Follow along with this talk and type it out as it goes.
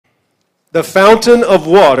the fountain of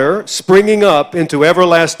water springing up into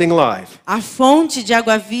everlasting life. A fonte de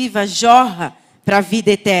água viva jorra para a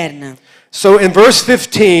vida eterna. So in verse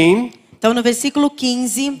 15, Então no versículo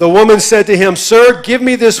 15, the woman said to him, "Sir, give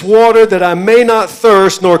me this water that I may not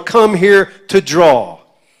thirst nor come here to draw."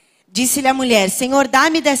 disse-lhe a mulher: Senhor,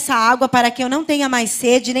 dá-me dessa água para que eu não tenha mais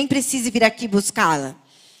sede, nem precise vir aqui buscá-la.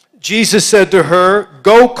 Jesus said to her,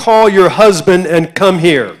 "Go call your husband and come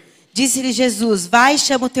here." Disse-lhe Jesus: vai,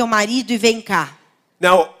 chama o teu marido e vem cá.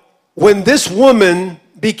 Now, when this woman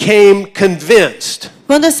became convinced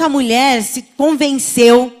Quando essa mulher se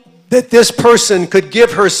convenceu that this person could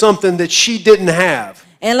give her something that she didn't have,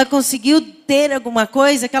 ela conseguiu ter alguma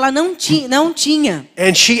coisa que ela não tinha.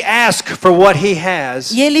 and she asked for what he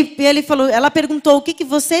has, E ele falou, ela perguntou: o que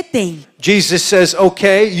você tem? Jesus says,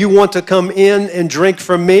 "Okay, you want to come in and drink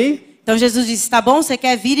from me? Então Jesus disse: tá bom, você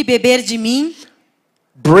quer vir e beber de mim?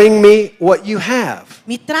 Bring me what you have.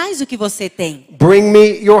 Me traz o que você tem. Bring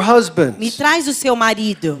me your husband. Me traz o seu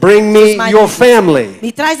marido. Bring me seus your maridos. family.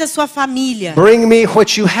 Me traz a sua família. Bring me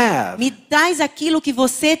what you have." Me traz aquilo que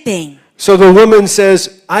você tem. So the woman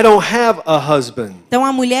says, "I don't have a husband." Então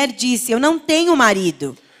a mulher disse: eu não tenho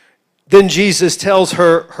marido. Then Jesus tells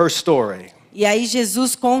her her story. E aí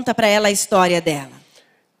Jesus conta para ela a história dela.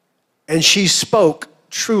 And she spoke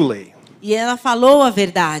truly. E ela falou a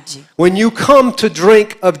verdade. When you come to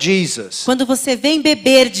drink of Jesus, Quando você vem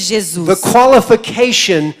beber de Jesus, the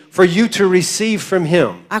qualification for you to receive from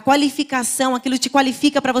him a qualificação, aquilo te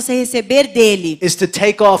qualifica para você receber dele, is to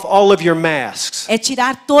take off all of your masks. é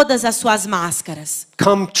tirar todas as suas máscaras.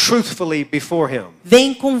 Come truthfully before him.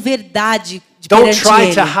 Vem com verdade Don't perante try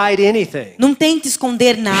ele. to hide anything. Não tente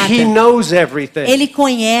esconder nada. He knows everything. Ele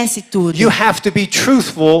conhece tudo. You have to be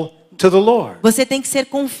truthful to the Lord. Você tem que ser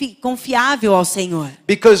confiável ao Senhor.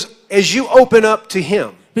 Because as you open up to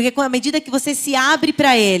him, Porque à medida que você se abre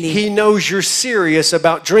para ele, he knows you're serious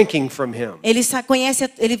about drinking from him.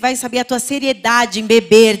 ele vai saber a tua seriedade em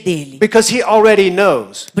beber dele. Because he already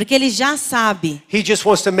knows. Porque ele já sabe. He just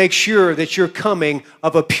wants to make sure that you're coming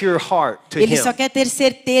of a pure heart to Ele him. só quer ter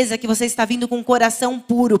certeza que você está vindo com um coração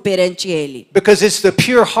puro perante ele. Because it's the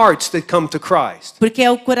pure hearts that come to Christ. Porque é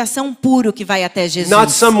o coração puro que vai até Jesus. Not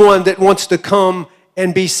someone that wants to come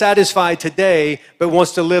and be satisfied today, but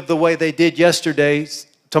wants to live the way they did yesterday,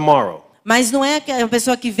 tomorrow. Mas não é a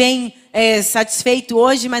pessoa que vem satisfeito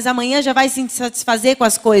hoje, mas amanhã já vai se satisfazer com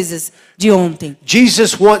as coisas de ontem.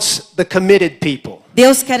 Jesus wants the committed people.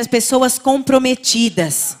 Deus quer as pessoas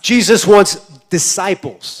comprometidas. Jesus wants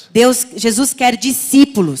disciples. Jesus quer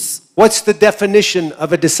discípulos. What's the definition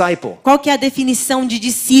of a disciple? Qual que é a definição de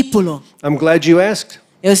discípulo? I'm glad you asked.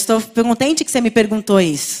 Eu estou contente que você me perguntou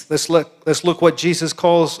isso. Let's look what Jesus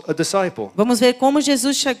calls a disciple. Vamos ver como o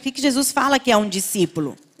que Jesus fala que é um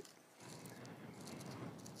discípulo.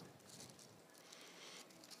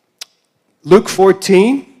 Luke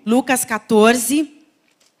 14. Lucas 14.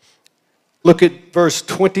 Look at verse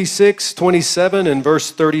 26, 27 and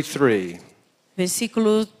verse 33.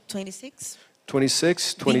 Versículo 26.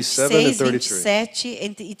 26, 27 and 26, 33.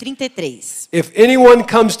 27 e 33. If anyone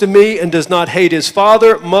comes to me and does not hate his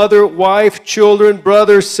father, mother, wife, children,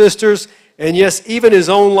 brothers, sisters, and yes, even his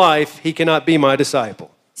own life, he cannot be my disciple.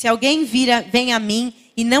 Se alguém vem a mim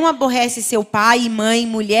e não aborrece seu pai e mãe,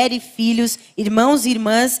 mulher e filhos, irmãos e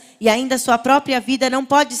irmãs, e ainda sua própria vida, não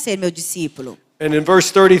pode ser meu discípulo. And in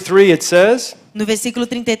verse 33 it says, No versículo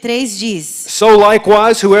 33 diz: so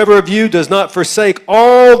likewise, whoever of you does not forsake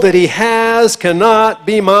all that he has cannot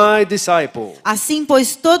be my disciple. Assim,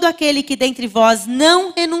 pois, todo aquele que dentre vós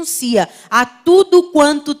não renuncia a tudo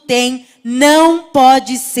quanto tem, não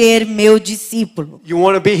pode ser meu discípulo. You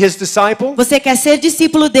want to be his disciple? Você quer ser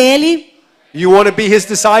discípulo dele? You want to be his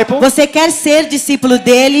disciple? Você quer ser discípulo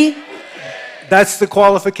dele? That's the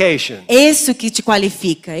qualification. Isso que te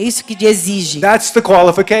qualifica, isso que te exige. That's the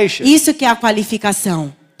qualification. Isso que é a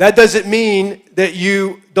qualificação. That doesn't mean that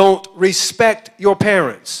you don't respect your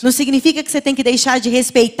parents. Não significa que você tem que deixar de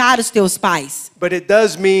respeitar os teus pais. But it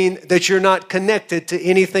does mean that you're not connected to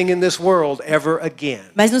anything in this world ever again.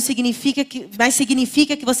 Mas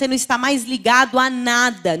significa que você não está mais ligado a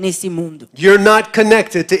nada nesse mundo. You're not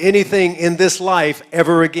connected to anything in this life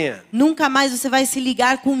ever again. Nunca mais você vai se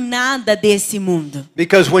ligar com nada desse mundo.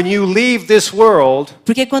 Because when you leave this world,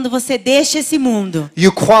 Porque quando você deixa esse mundo,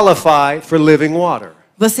 you qualify for living water.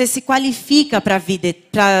 você se qualifica para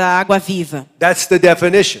a água viva. That's the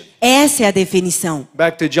definition. Essa é a definição.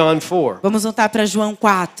 Back to John 4. Vamos voltar para João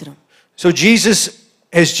 4. So Jesus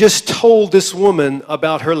has just told this woman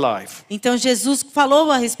about her life. Então Jesus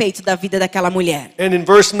falou a respeito da vida daquela mulher. And in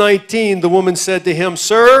verse 19, the woman said to him,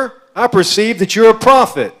 "Sir, I perceive that you're a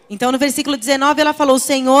prophet. Então no versículo 19 ela falou: o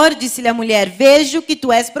Senhor disse-lhe à mulher: vejo que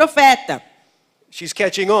tu és profeta. She's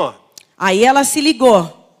catching on. Aí ela se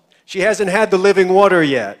ligou. She hasn't had the living water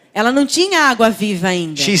yet. Ela não tinha água viva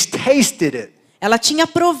ainda. She's tasted it Ela tinha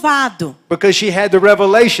provado. because she had the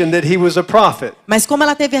revelation that he was a prophet. Mas como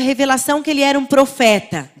ela teve a revelação que ele era um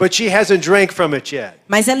profeta. But she hasn't drank from it yet.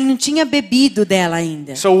 Mas ela não tinha bebido dela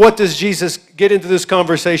ainda. So what does Jesus get into this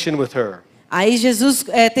conversation with her? Aí Jesus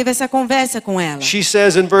teve essa conversa com ela. She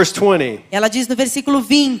says in verse 20, Ela diz no versículo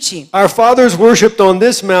 20. our fathers worshipped on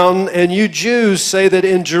this mountain, and you Jews say that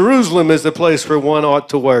in Jerusalem is the place where one ought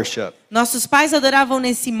to worship. Nossos pais adoravam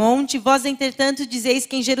nesse monte, vós entretanto dizeis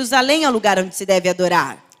que em Jerusalém é o lugar onde se deve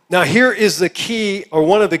adorar. Now here is the key, or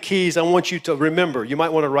one of the keys I want you to remember. You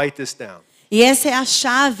might want to write this down. E essa é a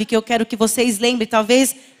chave que eu quero que vocês lembrem.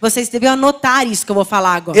 Talvez vocês deviam anotar isso que eu vou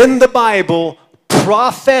falar agora. In the Bible,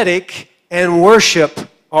 prophetic and worship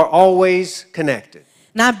are always connected.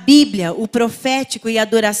 Na Bíblia, o profético e a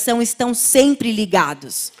adoração estão sempre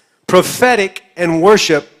ligados. Prophetic and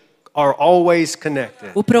worship are always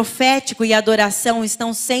connected. O profético e a adoração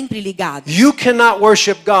estão sempre ligados. You cannot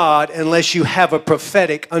worship God unless you have a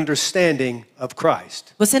prophetic understanding of Christ.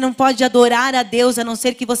 Você não pode adorar a Deus a não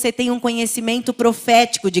ser que você tenha um conhecimento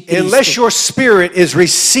profético de Unless Cristo. your spirit is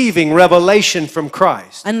receiving revelation from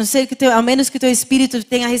Christ. A não ser que ao menos que teu espírito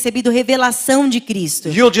tenha recebido revelação de Cristo.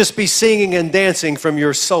 You'll just be singing and dancing from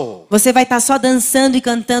your soul. Você vai estar só dançando e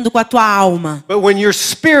cantando com a tua alma. But when your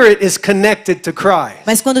spirit is connected to Christ,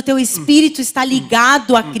 Mas quando o teu espírito está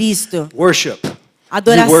ligado a Cristo, worship.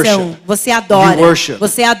 adoração, você adora, You worship.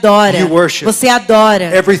 você adora, You worship. você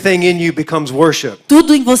adora. Everything in you becomes worship.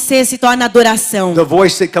 Tudo em você se torna adoração. The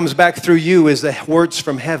voice that comes back through you is the words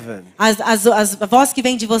from heaven. As vozes que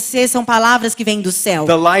vêm de você são palavras que vêm do céu.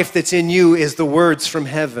 The life that's in you is the words from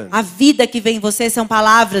heaven. A vida que vem em você são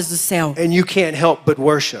palavras do céu. And you can't help but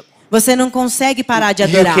worship. Você não consegue parar de You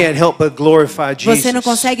adorar. can't help but glorify Você não Jesus.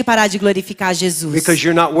 consegue parar de glorificar Jesus. Because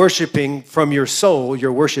you're not worshiping from your soul,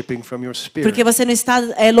 you're worshiping from your spirit. Porque você não está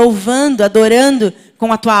louvando, adorando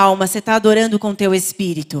com a tua alma, você está adorando com o teu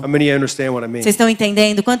espírito. How many understand what I mean? Vocês estão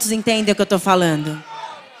entendendo? Quantos entendem o que eu estou falando?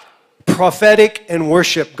 Prophetic and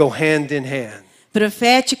worship go hand in hand.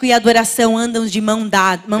 Profético e adoração andam de mãos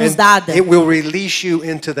dadas. It will release you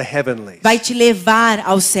into the heavenlies. Vai te levar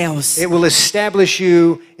aos céus. It will establish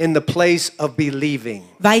you in the place of believing.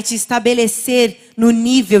 Vai te estabelecer no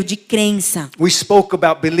nível de crença. We spoke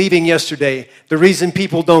about believing yesterday. The reason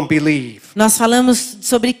people don't believe Nós falamos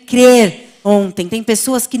sobre crer ontem. Tem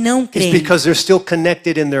pessoas que não is creem. because they're still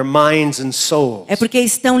connected in their minds and souls. É porque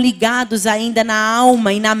estão ligados ainda na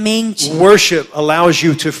alma e na mente. Worship allows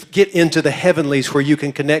you to get into the heavenlies where you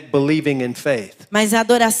can connect believing and faith. Mas a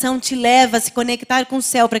adoração te leva a se conectar com o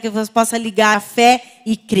céu para que você possa ligar a fé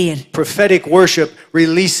e crer. Prophetic worship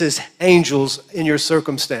releases angels in your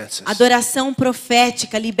circumstances. Adoração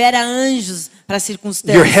profética libera anjos para as Your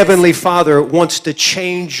circunstâncias. heavenly Father wants to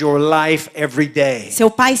change your life every day. Seu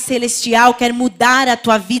Pai Celestial quer mudar a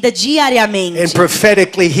tua vida And diariamente.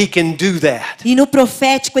 prophetically he can do that. E no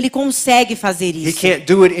profético ele consegue fazer He isso. can't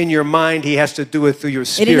do it in your mind, he has to do it through your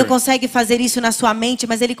Ele não spirit. consegue fazer isso na sua mente,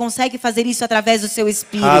 mas ele consegue fazer isso através do seu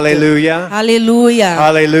espírito. Hallelujah. Aleluia.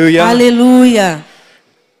 Hallelujah. Aleluia.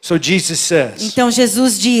 So Jesus says Então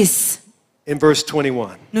Jesus diz in verse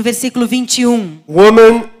 21, no versículo 21.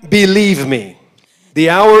 woman, believe me. The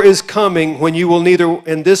hour is coming when you will neither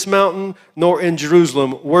in this mountain nor in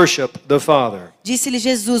Jerusalem worship the Father. Disse-lhe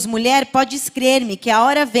Jesus: mulher, podes crer-me que a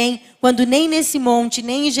hora vem quando nem nesse monte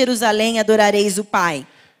nem em Jerusalém adorareis o Pai.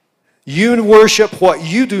 You worship what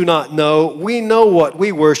you do not know. We know what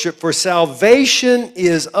we worship, for salvation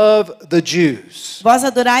is of the Jews. Vós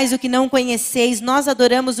adorais o que não conheceis, nós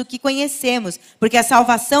adoramos o que conhecemos, porque a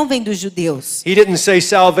salvação vem dos judeus. He didn't say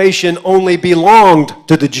salvation only belonged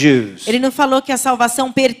to the Jews, Ele não falou que a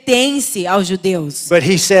salvação pertence aos judeus, but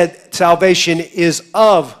he said salvation is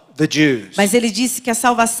of the Jews. mas ele disse que a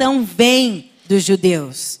salvação vem dos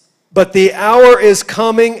judeus. But the hour is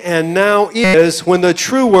coming and now is when the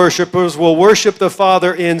true worshipers will worship the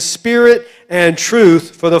Father in spirit and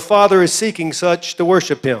truth, for the Father is seeking such to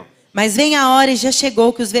worship him. Mas vem a hora e já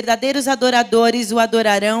chegou que os verdadeiros adoradores o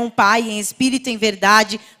adorarão, o Pai, em espírito e em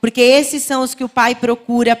verdade, porque esses são os que o Pai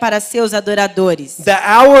procura para seus adoradores. The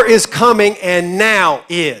hour is coming and now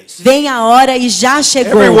is. Vem a hora e já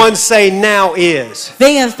chegou. Everyone say now is.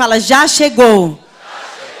 Venha, fala, já chegou.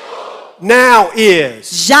 Now is.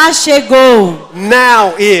 Já chegou.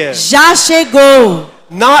 Now is. Já chegou.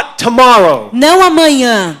 Not tomorrow. Não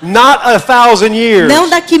amanhã. Not 1,000 years. Não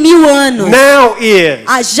daqui 1000 anos. Now is.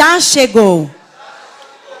 Já chegou.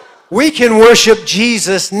 We can worship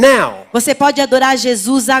Jesus now. Você pode adorar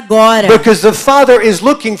Jesus agora. Because the Father is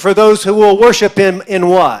looking for those who will worship Him in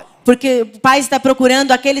what? Porque o Pai está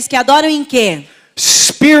procurando aqueles que adoram em quê?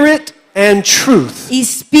 Spirit and truth.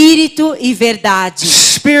 Espírito e verdade.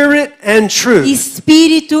 Spirit and truth.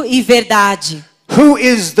 Espírito e verdade. Who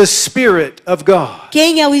is the Spirit of God?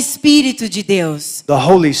 Quem é o Espírito de Deus? The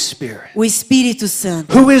Holy Spirit. O Espírito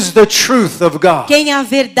Santo. Who is the truth of God? Quem é a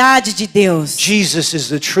verdade de Deus? Jesus is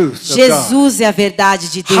the truth of God. Jesus é a verdade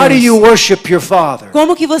de Deus. How do you worship your Father?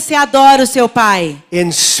 Como que você adora o seu Pai?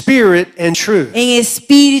 In spirit and truth. Em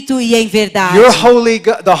espírito e em verdade.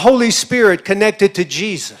 The Holy Spirit connected to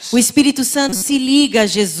Jesus. O Espírito Santo se liga a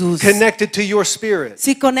Jesus. Connected to your spirit.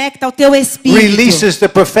 Se conecta ao teu espírito. Releases the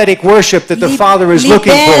prophetic worship that the Father is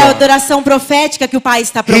looking Libera a for. adoração profética que o Pai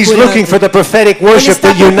está He's procurando. looking for the prophetic Ele worship está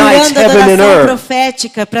that unites procurando a heaven and adoração earth.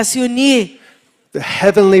 profética para se unir. The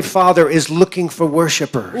Heavenly Father is looking for O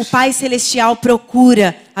worshipers Pai Celestial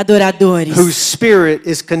procura adoradores. whose spirit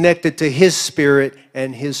is connected to His Spirit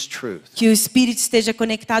and His truth. Que o Espírito esteja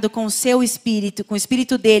conectado com o seu Espírito, com o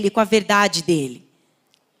Espírito dele, com a verdade dele.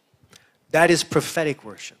 That is prophetic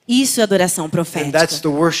worship. Isso é adoração And profética. that's the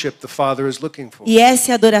worship the Father is looking for. E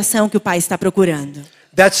essa é a adoração que o Pai está procurando.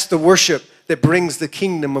 That's the worship that brings the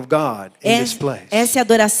kingdom of God in this place. Essa é a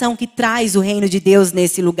adoração que traz o reino de Deus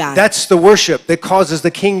nesse lugar. That's the worship that causes the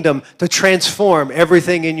kingdom to transform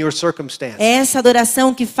everything in your circumstance. É essa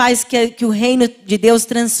adoração que faz que o reino de Deus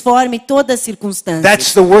transforme todas as circunstâncias.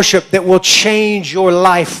 That's the worship that will change your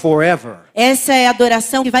life forever. Essa é a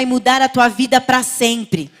adoração que vai mudar a tua vida para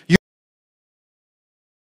sempre.